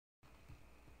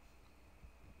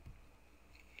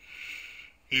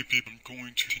Hey people, I'm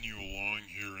going to continue along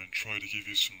here and try to give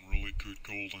you some really good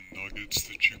golden nuggets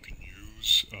that you can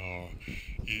use.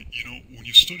 When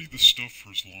you study this stuff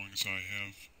for as long as I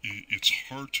have, it's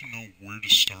hard to know where to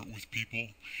start with people.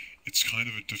 It's kind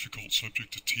of a difficult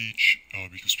subject to teach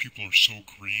because people are so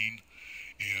green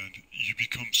and you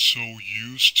become so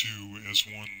used to, as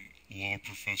one law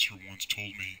professor once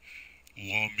told me,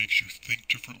 law makes you think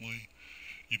differently.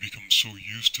 You become so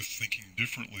used to thinking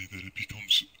differently that it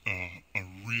becomes a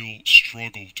real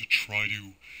struggle to try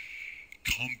to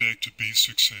come back to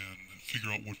basics and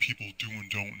figure out what people do and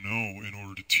don't know in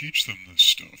order to teach them this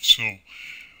stuff. So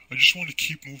I just want to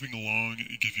keep moving along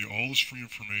and give you all this free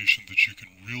information that you can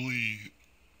really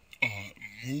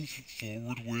move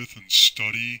forward with and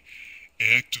study,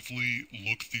 actively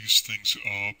look these things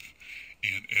up,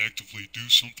 and actively do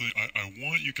something. I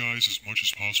want you guys as much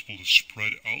as possible to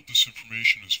spread out this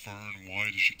information as far and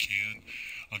wide as you can.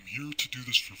 I'm here to do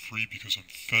this for free because I'm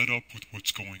fed up with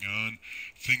what's going on.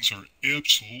 Things are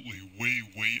absolutely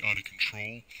way out of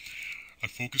control. I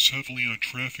focus heavily on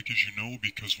traffic, as you know,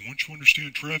 because once you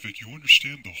understand traffic, you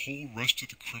understand the whole rest of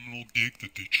the criminal gig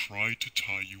that they try to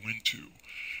tie you into.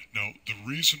 Now, the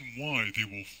reason why they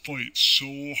will fight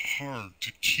so hard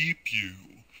to keep you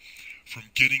from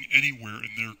getting anywhere in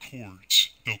their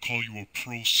courts, they'll call you a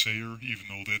pro-sayer, even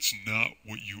though that's not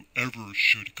what you ever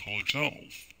should call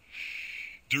yourself.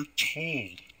 They're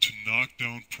told to knock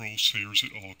down pro-sayers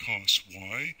at all costs.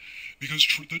 Why? Because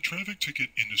the traffic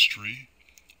ticket industry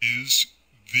is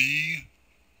the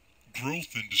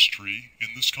growth industry in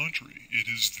this country. It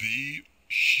is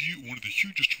one of the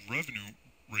hugest revenue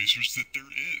raisers that there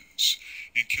is.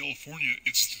 In California,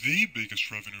 it's the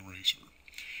biggest revenue raiser.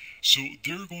 So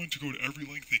they're going to go to every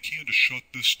length they can to shut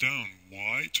this down.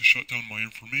 Why? To shut down my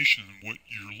information and what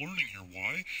you're learning here.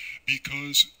 Why?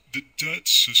 Because the debt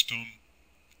system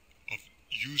of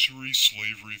usury,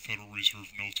 slavery, Federal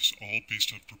Reserve notes is all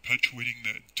based on perpetuating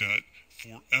that debt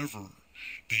forever.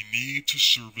 They need to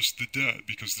service the debt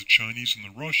because the Chinese and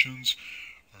the Russians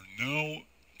are now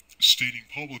stating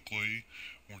publicly,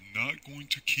 we're not going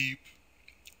to keep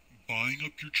buying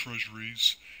up your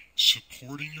treasuries,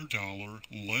 supporting your dollar.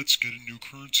 Let's get a new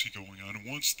currency going on. And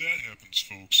once that happens,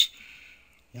 folks,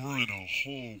 we're in a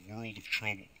whole world of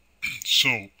trouble.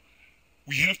 So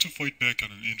we have to fight back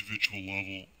on an individual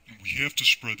level, and we have to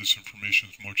spread this information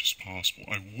as much as possible.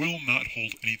 I will not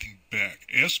hold anything back.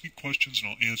 Ask me questions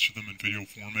and I'll answer them in video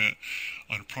format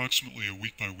on approximately a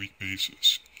week-by-week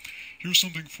basis. Here's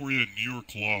something for you in New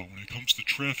York law. When it comes to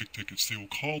traffic tickets, they will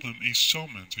call them a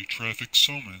summons, a traffic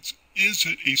summons. Is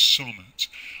it a summons?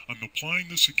 I'm applying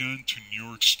this again to New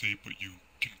York State, but you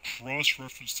can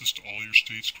cross-reference this to all your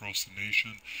states across the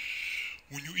nation.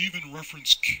 When you even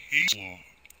reference case law,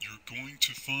 you're going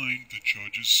to find the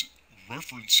judges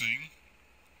referencing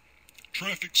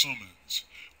traffic summons.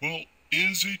 Well,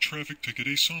 is a traffic ticket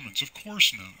a summons? Of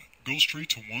course not. Go straight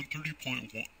to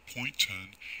 130.10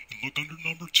 and look under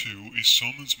number 2. A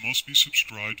summons must be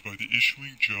subscribed by the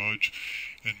issuing judge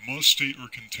and must state or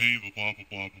contain the blah blah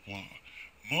blah blah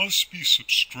blah. Must be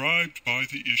subscribed by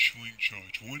the issuing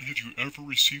judge. When have you ever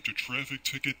received a traffic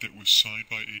ticket that was signed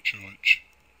by a judge?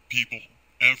 People,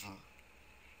 ever.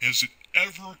 Has it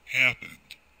ever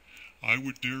happened? I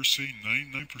would dare say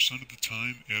 99% of the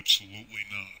time, absolutely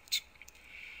not.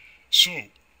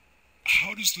 So,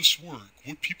 how does this work?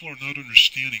 What people are not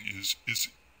understanding is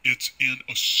it's an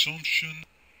assumption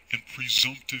and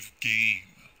presumptive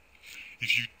game.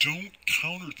 If you don't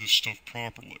counter this stuff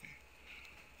properly,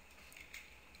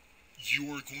 you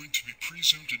are going to be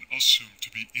presumed and assumed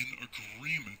to be in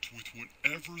agreement with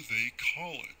whatever they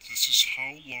call it. This is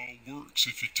how law works.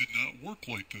 If it did not work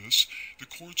like this, the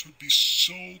courts would be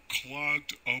so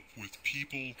clogged up with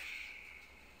people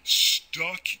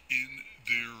stuck in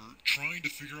there trying to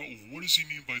figure out, well, what does he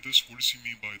mean by this, what does he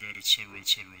mean by that, etc.,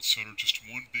 etc., etc. Just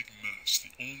one big mess. The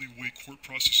only way court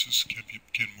processes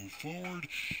can move forward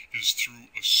is through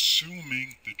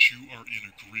assuming that you are in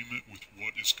agreement with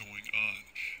what is going on.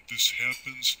 This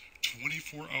happens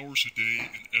 24 hours a day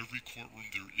in every courtroom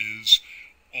there is,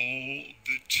 all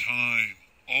the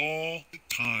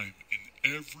time, in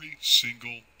every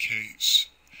single case.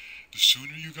 The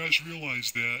sooner you guys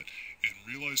realize that, and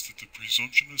realize that the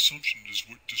presumption and assumption is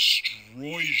what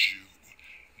destroys you,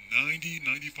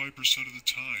 90-95% of the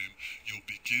time, you'll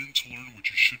begin to learn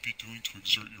what you should be doing to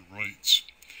exert your rights.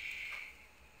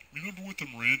 Remember what the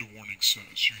Miranda warning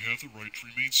says. You have the right to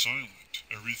remain silent.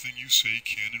 Everything you say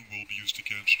can and will be used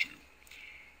against you.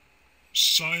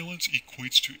 Silence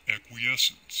equates to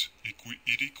acquiescence.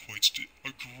 It equates to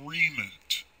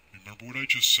agreement. Remember what I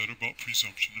just said about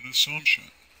presumption and assumption.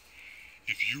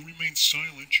 If you remain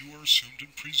silent, you are assumed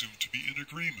and presumed to be in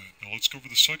agreement. Now let's go over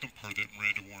the second part of that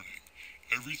Miranda warning.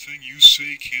 Everything you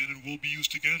say can and will be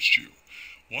used against you.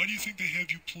 Why do you think they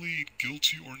have you plead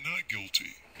guilty or not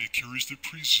guilty? It carries the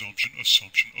presumption,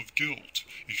 assumption of guilt.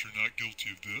 If you're not guilty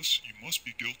of this, you must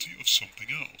be guilty of something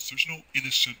else. There's no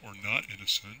innocent or not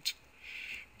innocent.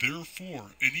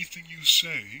 Therefore, anything you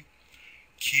say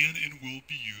can and will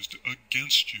be used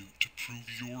against you to prove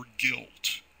your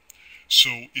guilt. So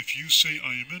if you say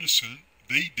I am innocent,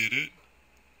 they did it,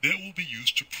 that will be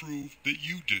used to prove that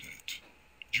you did it.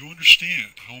 Do you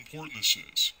understand how important this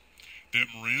is? That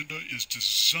Miranda is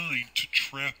designed to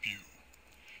trap you.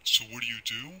 So what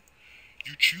do?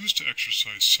 You choose to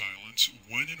exercise silence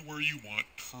when and where you want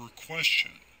per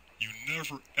question. You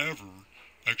never ever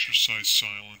exercise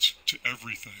silence to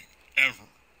everything, ever,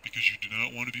 because you do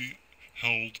not want to be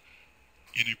held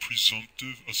in a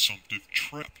presumptive, assumptive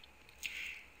trap.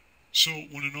 So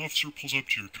when an officer pulls up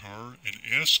to your car and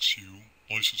asks you,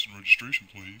 license and registration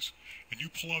please, and you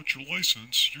pull out your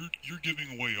license, you're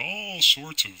giving away all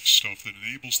sorts of stuff that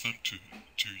enables them to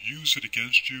use it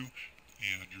against you,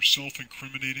 and you're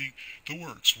self-incriminating the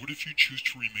works. What if you choose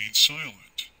to remain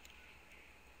silent?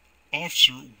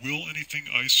 Officer, will anything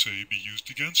I say be used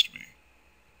against me?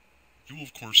 You will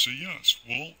of course say yes.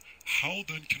 Well, how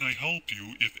then can I help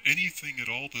you if anything at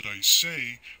all that I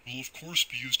say will of course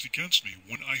be used against me?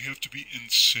 When I have to be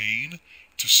insane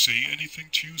to say anything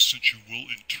to you, since you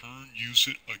will in turn use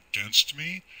it against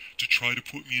me to try to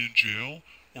put me in jail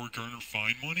or garner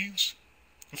fine monies?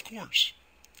 Of course.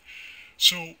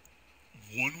 So,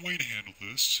 one way to handle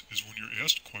this is when you're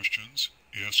asked questions,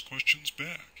 ask questions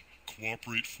back.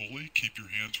 Cooperate fully, keep your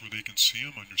hands where they can see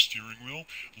them on your steering wheel.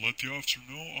 Let the officer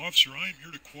know, officer, I am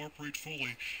here to cooperate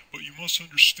fully, but you must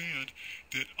understand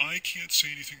that I can't say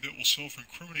anything that will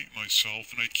self-incriminate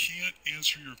myself, and I can't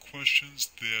answer your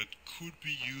questions that could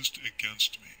be used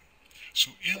against me.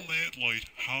 So in that light,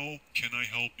 how can I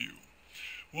help you?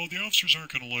 Well, the officers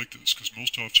aren't going to like this, because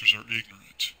most officers are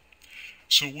ignorant.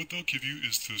 So what they'll give you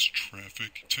is this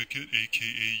traffic ticket,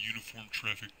 aka uniform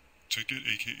traffic ticket,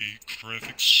 aka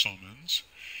traffic summons,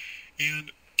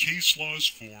 and case law is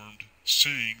formed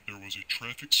saying there was a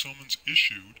traffic summons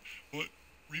issued, but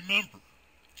remember,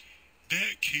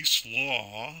 that case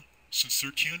law, since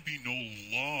there can be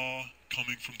no law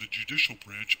coming from the judicial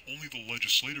branch, only the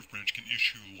legislative branch can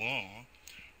issue law,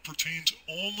 pertains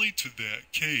only to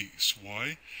that case.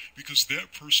 Why? Because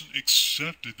that person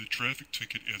accepted the traffic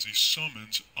ticket as a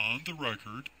summons on the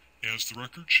record, as the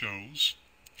record shows,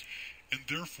 and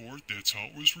therefore that's how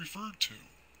it was referred to.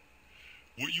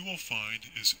 What you will find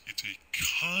is it's a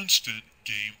constant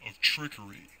game of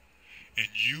trickery, and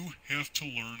you have to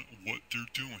learn what they're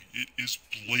doing. It is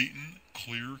blatant,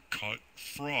 clear-cut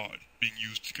fraud being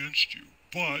used against you.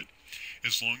 But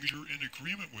as long as you're in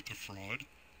agreement with the fraud,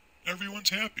 everyone's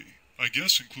happy, I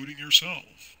guess, including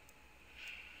yourself.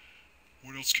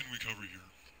 What else can we cover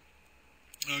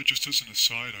here? Just as an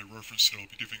aside, I referenced that I'll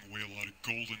be giving away a lot of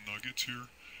golden nuggets here.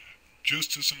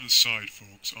 Just as an aside,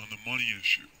 folks, on the money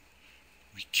issue,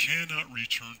 we cannot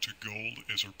return to gold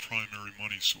as our primary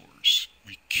money source.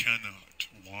 We cannot.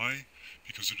 Why?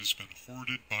 Because it has been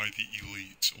hoarded by the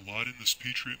elites. A lot in this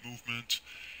patriot movement,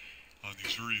 on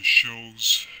these various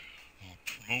shows,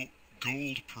 promote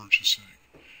gold purchasing.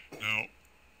 Now,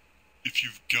 if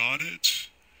you've got it,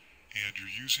 and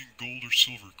you're using gold or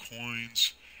silver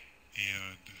coins,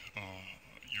 and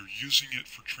you're using it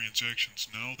for transactions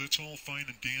now, that's all fine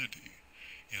and dandy,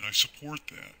 and I support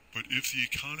that. But if the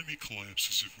economy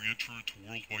collapses, if we enter into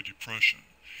worldwide depression,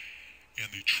 and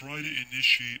they try to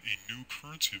initiate a new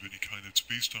currency of any kind that's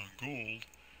based on gold,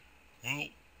 well,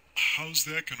 how's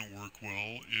that going to work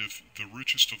well if the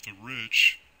richest of the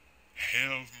rich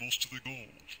have most of the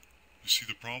gold? You see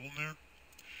the problem there?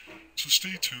 So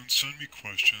stay tuned, send me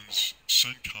questions,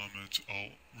 send comments.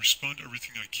 I'll respond to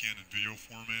everything I can in video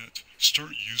format.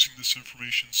 Start using this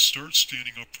information. Start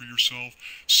standing up for yourself.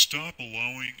 Stop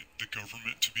allowing the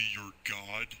government to be your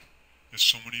God, as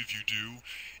so many of you do,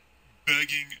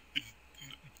 begging,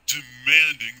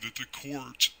 demanding that the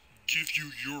court give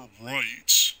you your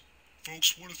rights.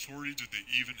 Folks, what authority did they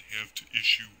even have to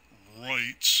issue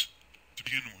rights to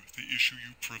begin with? They issue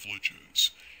you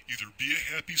privileges. Either be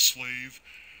a happy slave,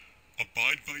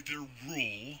 abide by their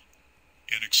rule,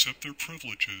 and accept their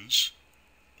privileges,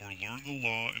 or learn the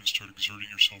law and start exerting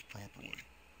yourself properly.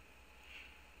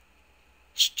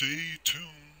 Stay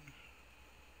tuned.